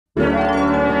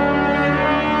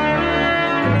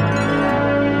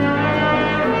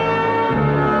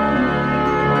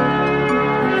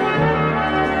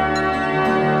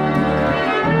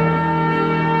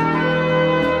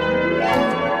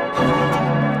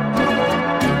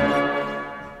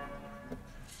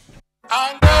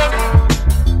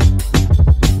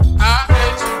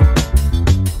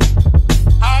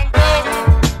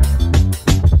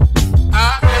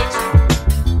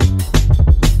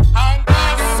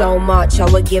so much, I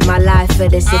would give my life for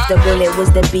this. If the bullet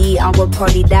was the beat, I would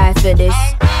probably die for this.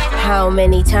 How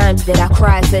many times did I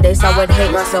cry for this? I would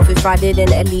hate myself if I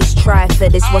didn't at least try for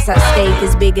this. What's at stake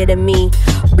is bigger than me.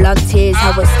 Blood, tears,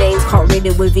 how it stains, can't rid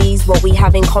it with ease. What we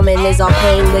have in common is our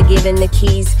pain. We're given the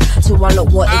keys to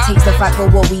unlock what it takes to fight for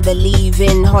what we believe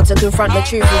in. Hard to confront the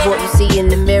truth of what you see in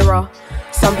the mirror.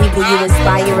 Some people you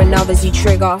inspire and others you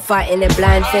trigger. Fighting in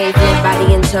blind faith, led by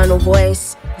the internal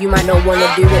voice. You might not want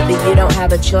to do it, but you don't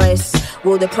have a choice.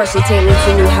 Will the pressure take me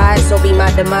to new heights or be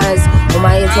my demise? Will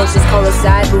my intentions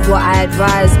coincide with what I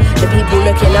advise? The people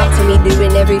looking up to me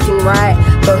doing everything right,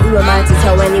 but who am I to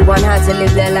tell anyone how to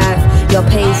live their life? Your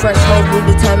pain threshold will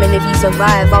determine if you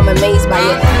survive. I'm amazed by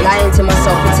it, lying to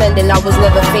myself, pretending I was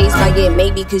never faced by it.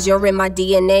 Maybe cause you're in my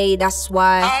DNA, that's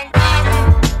why.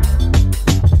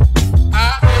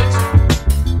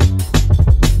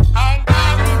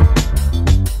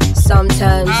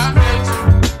 Sometimes,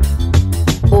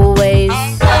 always,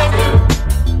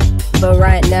 but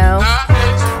right now,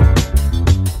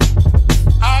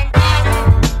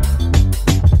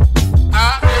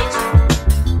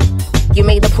 you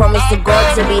made a promise to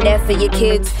God to be there for your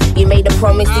kids. You made a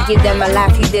promise to give them a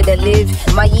life you didn't live.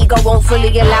 My ego won't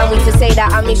fully allow me to say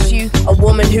that I miss you. A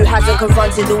woman who hasn't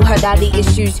confronted all her daddy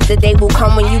issues. The day will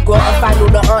come when you gotta find all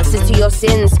the answers to your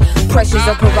sins. Pressures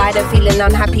of provider, feeling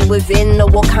unhappy within. Or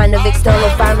what kind of external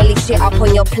family shit up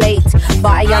on your plate.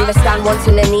 But I understand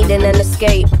wanting and needing an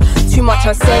escape. Too much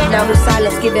unsaid, now the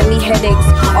silence giving me headaches.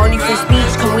 Only through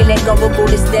speech can we let go of all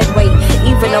this dead weight.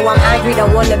 Even though I'm angry,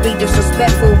 don't wanna be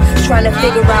disrespectful. Trying to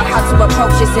figure out how to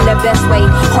approach this in the best way.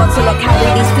 Hard to not carry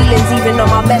these feelings even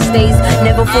on my best days.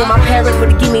 Never thought my parents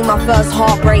would give me my first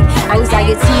heartbreak.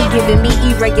 Anxiety giving me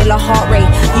irregular heart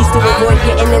rate. Used to avoid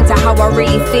getting into how I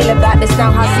really feel about this.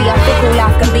 Now I see how fickle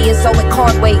life can be and so it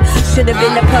can't wait. Should've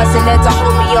been the person there to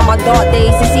hold me on my dark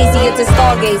days. It's easier to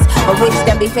stargaze. I wish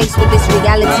than be faced with this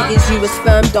reality. Is you a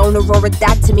sperm donor or a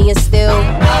dad to me and still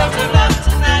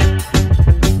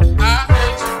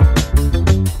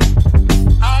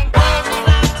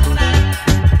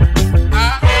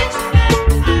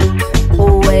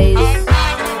always,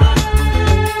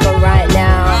 but right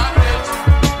now,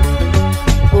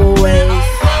 always.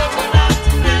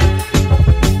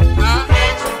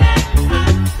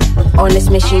 On this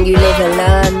mission you live and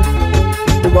learn.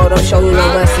 The world don't show you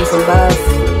no mercy from birth.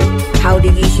 How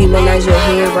do you humanize your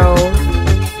hero?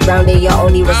 Round here you're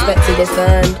only respected if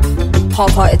earned.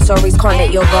 Half-hearted stories can't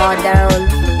let your guard down.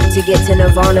 To get to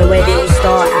nirvana, where did you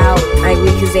start out?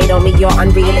 Angry cause they don't meet your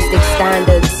unrealistic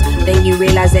standards. Then you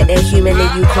realize that they're human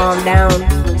and you calm down.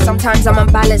 Sometimes I'm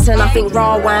unbalanced and I think,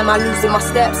 raw, why am I losing my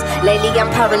steps? Lately I'm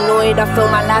paranoid, I feel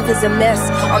my life is a mess.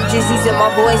 I'm just using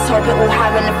my voice, hope it will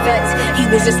have an effect. He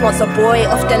was just once a boy,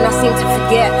 often I seem to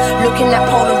forget. Looking at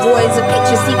Polaroids, a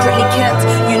picture secretly kept.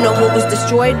 You know what was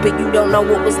destroyed, but you don't know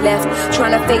what was left.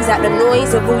 Trying to phase out the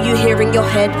noise of all you hear in your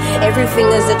head. Everything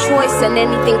is a choice and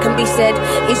anything can be said.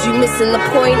 Is you missing the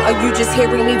point? Are you just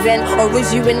hearing me vent? Or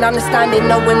is you in understanding,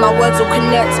 knowing my words will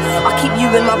connect? I keep you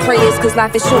in my prayers cause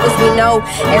life is short as we know.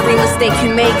 Every mistake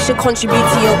you make should contribute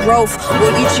to your growth.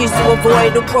 What you choose to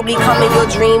avoid will probably come in your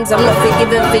dreams. I'm not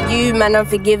forgiven for you, man, I'm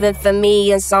forgiven for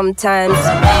me. And sometimes